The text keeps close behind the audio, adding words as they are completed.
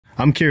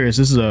I'm curious.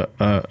 This is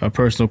a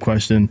personal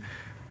question.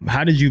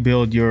 How did you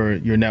build your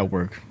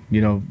network?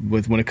 You know,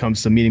 when it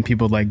comes to meeting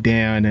people like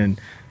Dan and,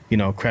 you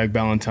know, Craig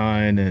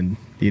Ballantyne and,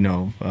 you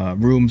know,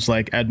 rooms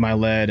like Ed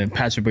Milet and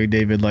Patrick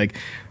David. Like,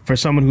 for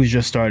someone who's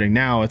just starting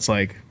now, it's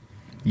like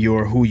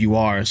you're who you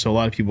are. So a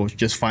lot of people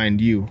just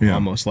find you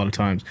almost a lot of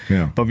times.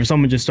 Yeah. But for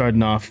someone just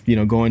starting off, you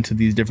know, going to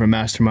these different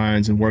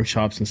masterminds and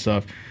workshops and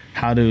stuff,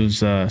 how does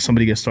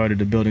somebody get started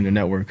to building a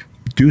network?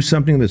 Do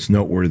something that's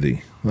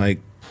noteworthy. Like,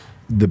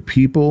 the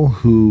people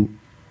who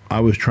I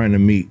was trying to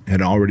meet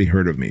had already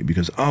heard of me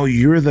because, oh,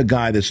 you're the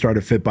guy that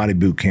started Fit Body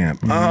Boot Camp.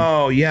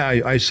 Oh, yeah,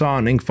 I saw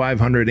on Inc.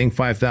 500, Inc.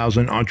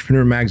 5000,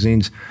 Entrepreneur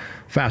Magazine's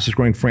fastest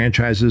growing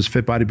franchises,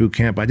 Fit Body Boot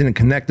Camp. I didn't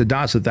connect the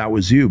dots that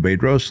was you,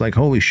 Bedros. Like,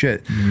 holy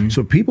shit.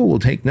 So people will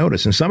take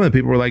notice. And some of the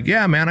people were like,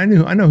 yeah, man, I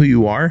know who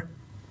you are.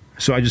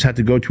 So I just had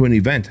to go to an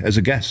event as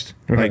a guest.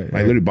 Like,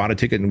 I literally bought a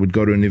ticket and would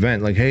go to an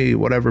event. Like, hey,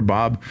 whatever,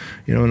 Bob,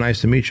 you know,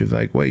 nice to meet you.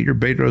 Like, wait, you're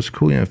Bedros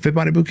Keuilian, Fit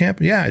Body Boot Camp?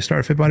 Yeah, I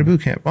started Fit Body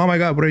Boot Camp. Oh my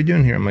God, what are you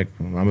doing here? I'm like,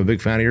 I'm a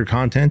big fan of your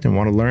content and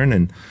want to learn.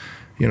 And,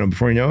 you know,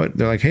 before you know it,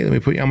 they're like, hey, let me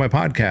put you on my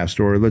podcast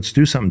or let's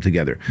do something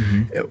together.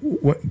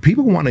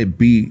 People want to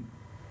be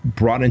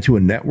brought into a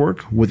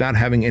network without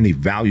having any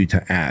value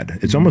to add.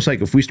 It's almost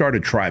like if we start a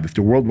tribe, if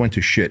the world went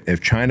to shit,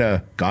 if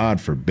China, God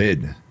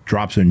forbid,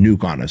 drops a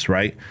nuke on us,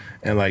 right?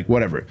 And like,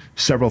 whatever,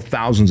 several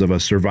thousands of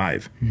us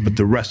survive, but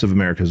the rest of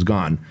America is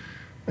gone.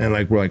 And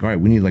like, we're like, all right,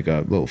 we need like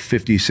a little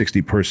 50,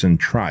 60 person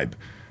tribe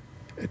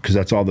because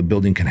that's all the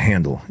building can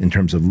handle in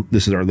terms of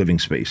this is our living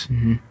space.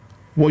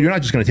 Well, you're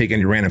not just going to take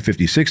any random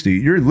 50, 60.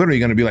 You're literally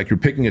going to be like you're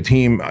picking a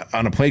team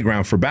on a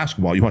playground for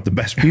basketball. You want the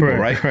best people,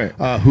 right?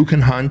 Who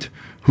can hunt,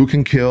 who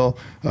can kill,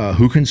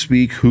 who can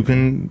speak, who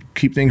can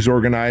keep things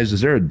organized.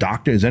 Is there a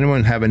doctor? Does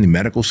anyone have any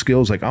medical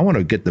skills? Like, I want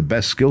to get the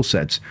best skill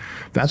sets.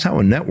 That's how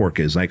a network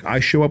is. Like, I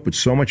show up with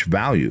so much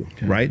value,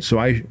 right?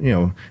 So you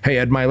know, hey,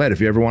 Ed Milet,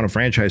 if you ever want to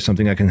franchise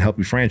something, I can help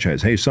you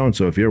franchise. Hey,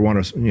 so-and-so, if you ever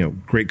want to, you know,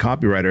 great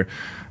copywriter,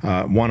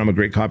 one, I'm a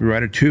great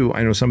copywriter. Two,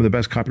 I know some of the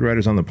best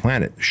copywriters on the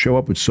planet. Show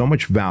up with so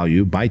much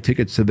value, buy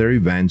tickets to their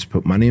events,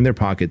 put money in their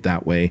pocket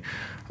that way.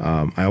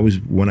 I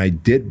always, when I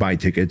did buy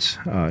tickets,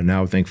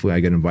 now thankfully I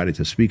get invited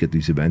to speak at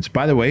these events.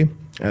 By the way,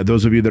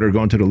 those of you that are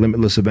going to the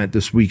Limitless event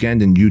this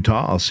weekend in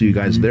Utah, I'll see you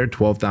guys there,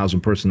 12,000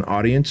 person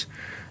audience.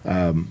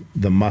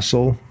 The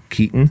Muscle,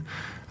 Keaton,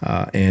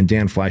 and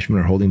Dan Flashman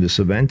are holding this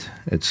event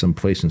at some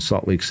place in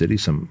Salt Lake City,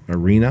 some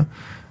arena.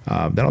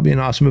 That'll be an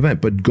awesome event.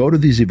 But go to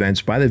these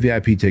events, buy the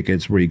VIP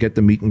tickets where you get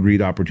the meet and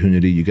greet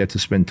opportunity, you get to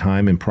spend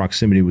time in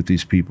proximity with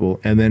these people,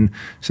 and then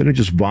instead of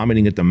just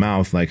vomiting at the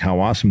mouth like how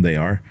awesome they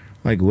are,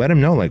 like, let them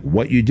know like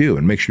what you do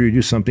and make sure you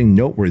do something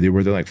noteworthy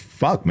where they're like,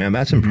 fuck, man,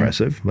 that's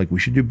impressive. Like, we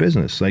should do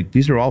business. Like,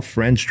 these are all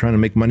friends trying to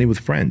make money with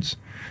friends.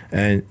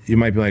 And you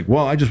might be like,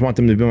 well, I just want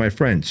them to be my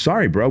friends.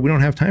 Sorry, bro, we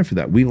don't have time for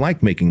that. We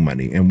like making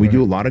money and we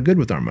do a lot of good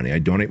with our money. I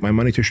donate my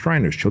money to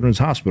Shriners Children's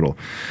Hospital.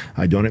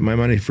 I donate my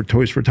money for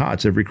Toys for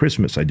Tots every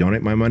Christmas. I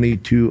donate my money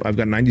to, I've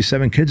got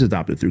 97 kids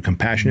adopted through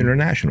Compassion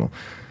International.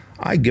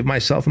 I give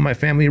myself and my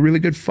family a really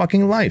good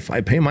fucking life. I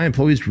pay my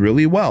employees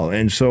really well.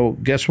 And so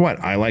guess what?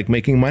 I like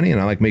making money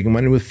and I like making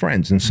money with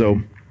friends. And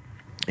so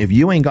if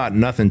you ain't got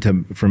nothing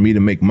for me to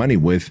make money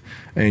with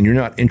and you're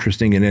not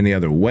interesting in any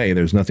other way,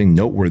 there's nothing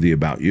noteworthy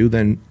about you,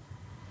 then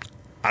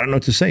I don't know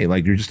what to say.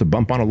 Like, you're just a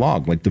bump on a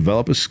log. Like,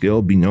 develop a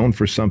skill, be known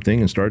for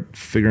something, and start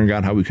figuring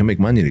out how we can make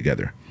money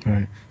together.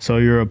 Right. So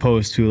you're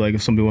opposed to, like,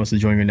 if somebody wants to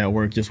join your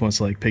network, just wants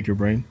to, like, pick your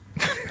brain?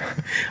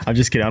 I'm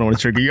just kidding. I don't want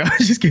to trigger you. I'm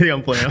just kidding.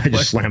 I'm playing. I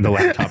just slam the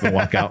laptop and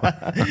walk out.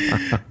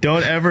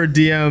 Don't ever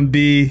DM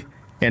B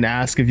and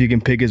ask if you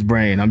can pick his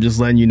brain. I'm just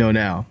letting you know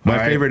now. My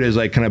favorite is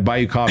like, can I buy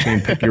you coffee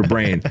and pick your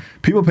brain?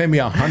 People pay me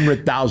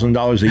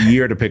 $100,000 a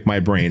year to pick my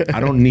brain. I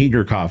don't need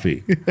your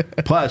coffee.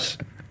 Plus,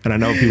 and I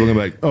know people are going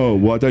to be like, oh,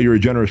 well, I thought you were a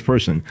generous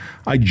person.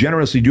 I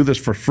generously do this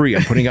for free.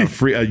 I'm putting out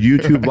free a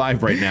YouTube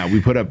live right now. We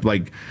put up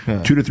like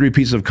 2 to 3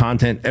 pieces of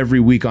content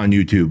every week on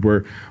YouTube.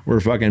 We're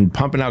fucking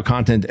pumping out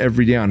content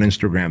every day on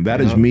Instagram.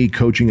 That is me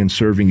coaching and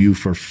serving you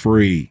for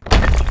free.